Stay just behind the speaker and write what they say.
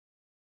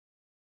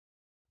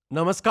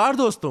नमस्कार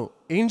दोस्तों,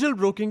 angel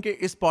broking के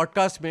इस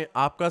पॉडकास्ट में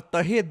आपका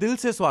तहे दिल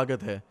से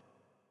स्वागत है।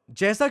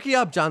 जैसा कि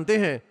आप जानते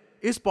हैं,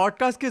 इस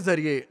पॉडकास्ट के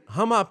जरिए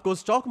हम आपको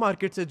स्टॉक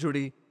मार्केट से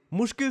जुड़ी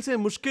मुश्किल से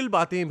मुश्किल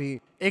बातें भी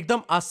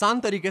एकदम आसान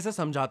तरीके से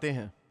समझाते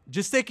हैं,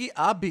 जिससे कि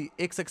आप भी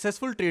एक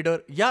सक्सेसफुल ट्रेडर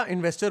या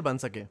इन्वेस्टर बन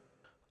सके।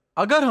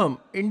 अगर हम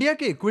इंडिया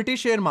के इक्विटी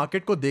शेयर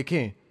मार्केट को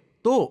देखें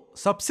तो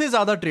सबसे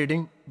ज्यादा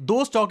ट्रेडिंग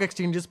दो स्टॉक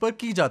एक्सचेंजेस पर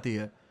की जाती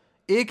है।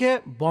 एक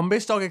है बॉम्बे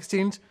स्टॉक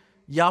एक्सचेंज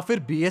या फिर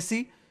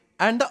BSE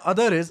and the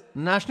other is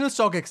national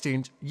stock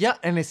exchange या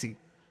एनएसई।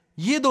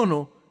 ये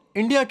दोनों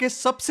इंडिया के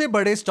सबसे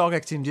बड़े स्टॉक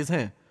एक्सचेंजेस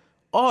हैं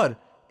और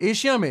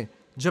एशिया में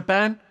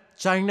जापान,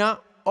 चाइना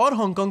और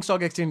हांगकांग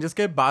स्टॉक एक्सचेंजेस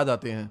के बाद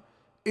आते हैं।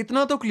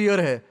 इतना तो क्लियर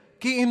है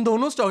कि इन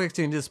दोनों स्टॉक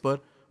एक्सचेंजेस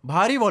पर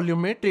भारी वॉल्यूम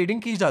में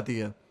ट्रेडिंग की जाती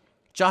है।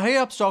 चाहे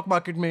आप स्टॉक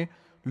मार्केट में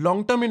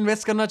लॉन्ग टर्म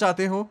इन्वेस्ट करना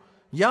चाहते हो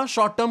या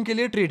शॉर्ट टर्म के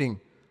लिए ट्रेडिंग,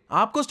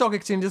 आपको स्टॉक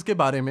एक्सचेंजेस के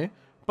बारे में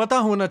पता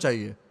होना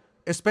चाहिए,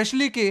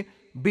 स्पेशली कि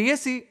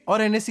बीएसई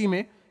और एनएसई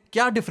में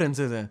क्या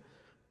डिफरेंसेस हैं।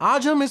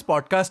 आज हम इस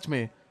पॉडकास्ट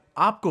में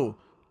आपको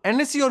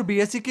एनएसई और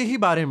बीएसई के ही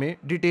बारे में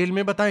डिटेल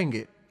में बताएंगे।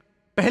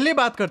 पहले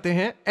बात करते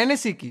हैं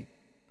एनएसई की।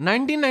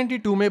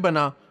 1992 में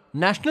बना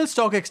नेशनल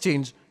स्टॉक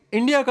एक्सचेंज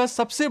इंडिया का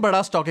सबसे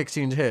बड़ा स्टॉक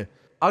एक्सचेंज है।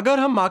 अगर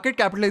हम मार्केट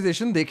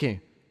कैपिटलाइजेशन देखें,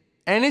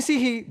 एनएसई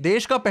ही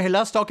देश का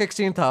पहला स्टॉक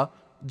एक्सचेंज था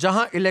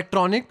जहां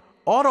इलेक्ट्रॉनिक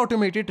और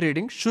ऑटोमेटेड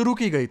ट्रेडिंग शुरू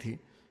की गई थी।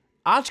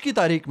 आज की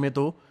तारीख में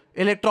तो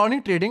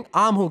इलेक्ट्रॉनिक ट्रेडिंग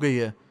आम हो गई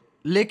है,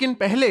 लेकिन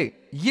पहले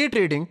ये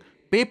ट्रेडिंग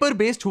पेपर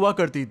बेस्ड हुआ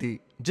करती थी,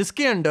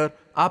 जिसके अंडर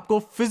आपको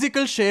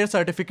फिजिकल शेयर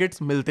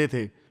सर्टिफिकेट्स मिलते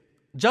थे।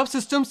 जब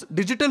सिस्टम्स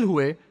डिजिटल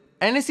हुए,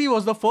 NSE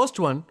was the first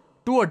one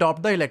to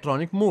adopt the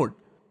electronic mode.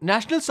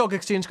 National stock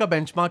exchange का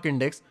बेंचमार्क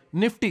इंडेक्स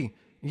निफ्टी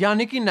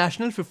यानी कि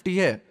नेशनल 50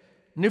 है।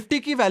 निफ्टी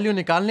की वैल्यू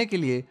निकालने के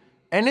लिए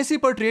एनएसई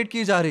पर ट्रेड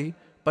की जा रही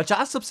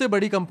 50 सबसे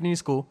बड़ी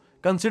कंपनीज को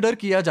कंसिडर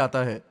किया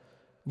जाता है।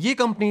 ये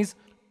कंपनीज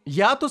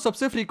या तो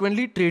सबसे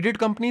फ्रीक्वेंटली ट्रेडेड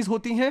कंपनीज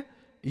होती हैं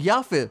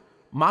या फिर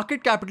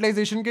मार्केट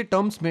कैपिटलाइजेशन के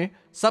टर्म्स में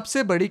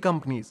सबसे बड़ी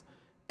कंपनीज।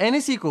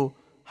 एनएसई को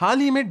हाल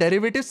ही में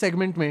डेरिवेटिव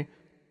सेगमेंट में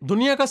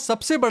दुनिया का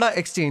सबसे बड़ा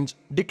एक्सचेंज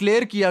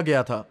डिक्लेयर किया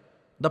गया था।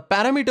 The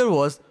parameter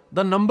was the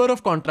number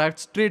of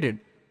contracts traded.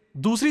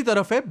 दूसरी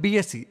तरफ है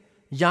बीएसई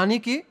यानी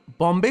कि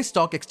Bombay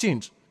stock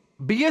exchange.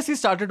 BSE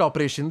started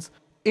operations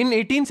in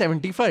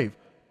 1875।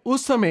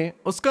 उस समय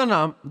उसका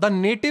नाम the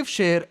native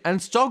share and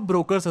stock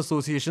brokers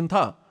association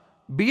था।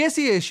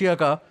 बीएसई एशिया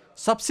का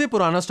सबसे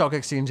पुराना स्टॉक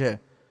एक्सचेंज है।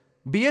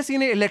 बीएसई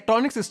ने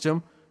इलेक्ट्रॉनिक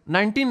सिस्टम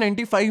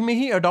 1995 में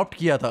ही अडॉप्ट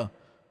किया था।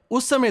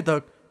 उस समय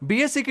तक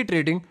बीएसई की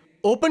ट्रेडिंग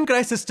ओपन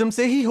क्राई सिस्टम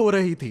से ही हो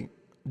रही थी।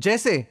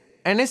 जैसे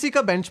एनएसई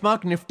का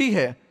बेंचमार्क निफ्टी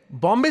है,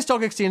 बॉम्बे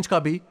स्टॉक एक्सचेंज का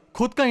भी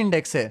खुद का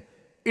इंडेक्स है।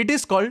 It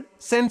is called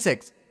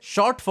Sensex,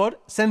 short for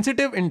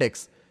sensitive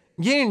index.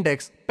 ये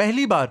इंडेक्स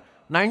पहली बार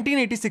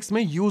 1986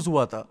 में यूज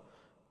हुआ था।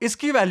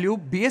 इसकी वैल्यू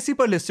बीएसई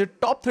पर लिस्टेड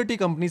टॉप 30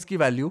 कंपनीज की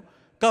वैल्यू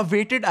का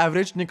वेटेड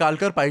एवरेज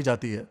निकालकर पाई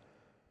जाती है।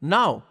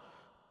 Now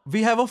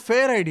we have a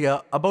fair idea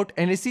about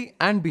NSE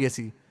and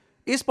BSE.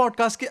 इस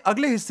पॉडकास्ट के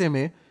अगले हिस्से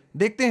में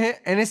देखते हैं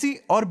एनएसई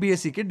और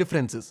बीएसई के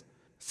डिफरेंसेस।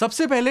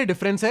 सबसे पहले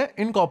डिफरेंस है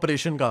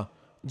इनकॉर्पोरेशन का,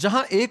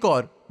 जहां एक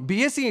और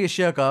बीएसई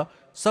एशिया का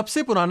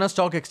सबसे पुराना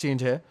स्टॉक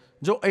एक्सचेंज है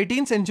जो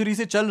 18th सेंचुरी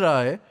से चल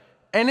रहा है।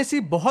 एनएसई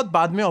बहुत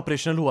बाद में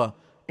ऑपरेशनल हुआ।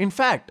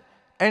 इनफैक्ट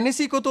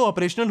एनएसई को तो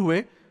ऑपरेशनल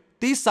हुए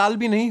 30 साल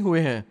भी नहीं हुए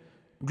हैं।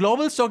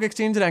 ग्लोबल स्टॉक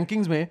एक्सचेंज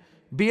रैंकिंग्स में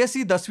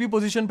बीएसई 10वीं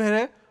पोजीशन पर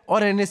है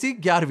और एनएसई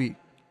 11वीं।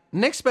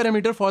 Next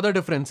parameter for the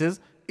differences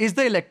is the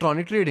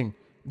electronic trading.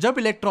 जब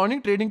इलेक्ट्रॉनिक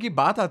ट्रेडिंग की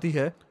बात आती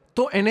है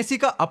तो एनएसई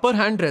का अपर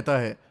हैंड रहता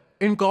है।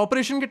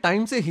 इनकॉर्पोरेशन के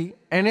टाइम से ही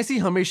एनएसई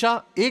हमेशा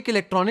एक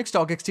इलेक्ट्रॉनिक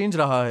स्टॉक एक्सचेंज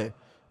रहा है।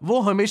 वो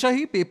हमेशा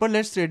ही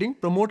पेपरलेस ट्रेडिंग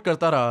प्रमोट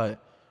करता रहा है।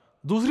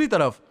 दूसरी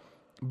तरफ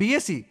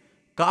बीएसई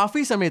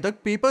काफी समय तक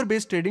paper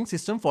based trading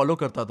system follow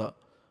करता था।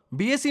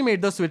 BSE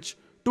made the switch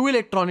to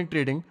electronic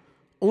trading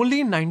only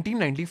in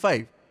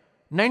 1995।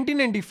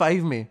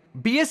 1995 में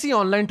बीएसई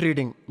ऑनलाइन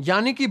ट्रेडिंग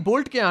यानी कि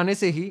बोल्ट के आने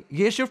से ही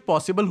यह शिफ्ट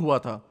पॉसिबल हुआ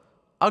था।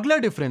 अगला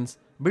difference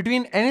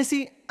between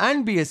NSE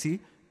and BSE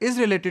is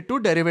related to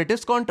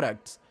derivatives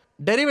contracts.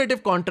 Derivative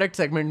contract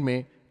segment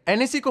में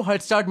एनएसई को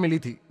हेड स्टार्ट मिली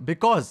थी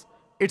because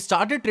it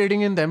started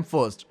trading in them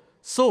first.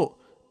 So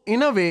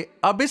in a way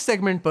अब इस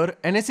सेगमेंट पर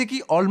एनएसई की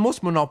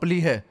ऑलमोस्ट मोनोपोली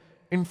है।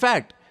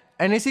 In fact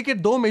NSE के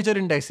दो मेजर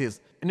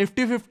इंडेक्सेस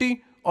निफ्टी 50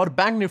 और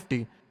बैंक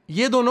निफ्टी,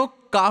 ये दोनों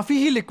काफी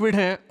ही लिक्विड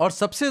हैं और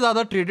सबसे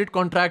ज्यादा ट्रेडेड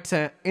कॉन्ट्रैक्ट्स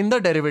हैं इन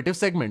द डेरिवेटिव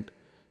सेगमेंट।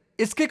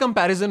 इसके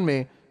कंपैरिजन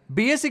में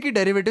बीएसई की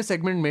डेरिवेटिव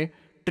सेगमेंट में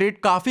ट्रेड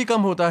काफी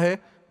कम होता है,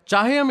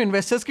 चाहे हम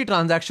इन्वेस्टर्स की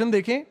ट्रांजैक्शन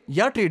देखें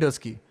या ट्रेडर्स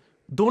की।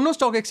 दोनों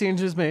स्टॉक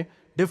एक्सचेंजेस में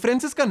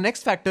डिफरेंसेस का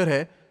नेक्स्ट फैक्टर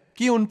है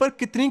कि उन पर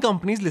कितनी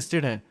कंपनीज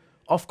लिस्टेड हैं।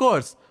 ऑफ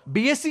कोर्स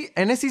बीएसई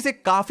एनएसई से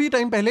काफी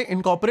टाइम पहले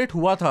इनकॉर्पोरेट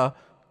हुआ था,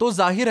 तो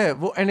जाहिर है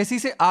वो एनएसई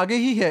से आगे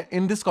ही है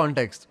इन दिस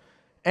कॉन्टेक्स्ट।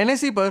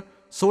 एनएसई पर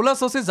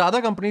 1600 से ज्यादा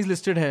कंपनीज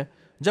लिस्टेड हैं,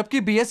 जबकि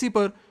बीएसई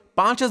पर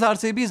 5000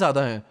 से भी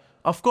ज्यादा हैं।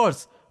 ऑफ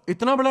कोर्स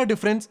इतना बड़ा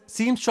difference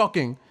seems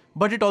shocking,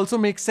 but it also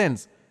makes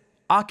sense.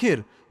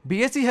 आखिर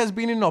BSE has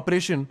been in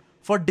operation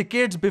for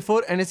decades before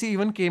NSE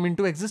even came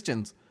into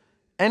existence.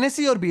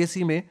 NSE और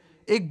BSE में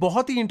एक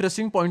बहुत ही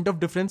इंटरेस्टिंग पॉइंट ऑफ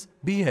डिफरेंस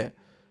भी है।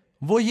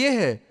 वो ये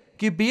है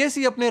कि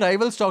बीएसई अपने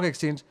राइवल स्टॉक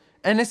एक्सचेंज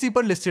एनएसई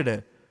पर लिस्टेड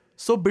है।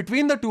 So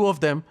between the two of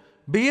them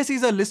BSE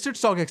is a listed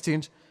stock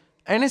exchange.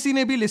 NSE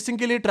ने भी लिस्टिंग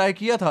के लिए ट्राई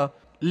किया था,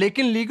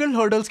 लेकिन लीगल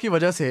हर्डल्स की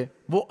वजह से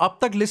वो अब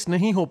तक लिस्ट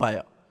नहीं हो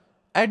पाया।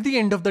 At the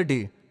end of the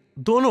day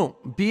दोनों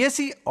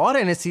बीएसई और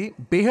एनएसई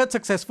बेहद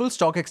सक्सेसफुल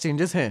स्टॉक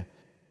एक्सचेंजेस हैं।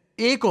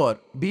 एक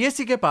और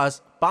बीएसई के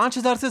पास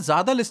 5000 से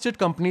ज्यादा लिस्टेड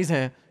कंपनीज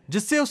हैं,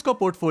 जिससे उसका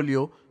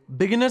पोर्टफोलियो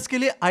बिगिनर्स के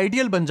लिए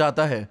आइडियल बन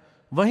जाता है।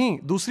 वहीं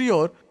दूसरी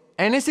ओर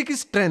एनएसई की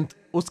स्ट्रेंथ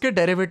उसके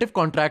डेरिवेटिव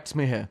कॉन्ट्रैक्ट्स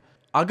में है।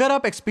 अगर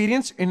आप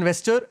एक्सपीरियंस्ड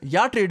इन्वेस्टर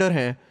या ट्रेडर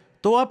हैं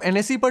तो आप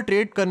एनएसई पर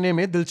ट्रेड करने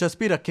में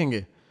दिलचस्पी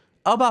रखेंगे।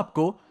 अब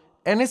आपको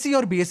एनएसई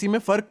और बीएसई में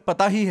फर्क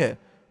पता ही है,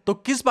 तो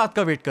किस बात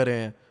का वेट कर रहे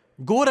हैं?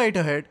 Go right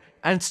ahead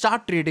and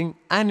start trading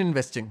and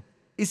investing.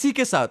 इसी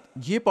के साथ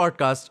ये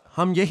पॉडकास्ट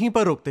हम यहीं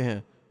पर रोकते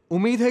हैं।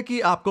 उम्मीद है कि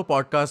आपको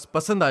पॉडकास्ट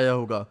पसंद आया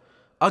होगा।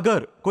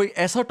 अगर कोई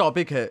ऐसा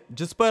टॉपिक है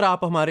जिस पर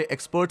आप हमारे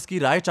एक्सपर्ट्स की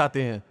राय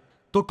चाहते हैं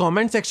तो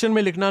कमेंट सेक्शन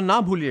में लिखना ना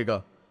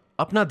भूलिएगा।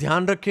 अपना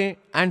ध्यान रखें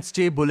एंड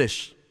स्टे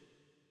बुलिश।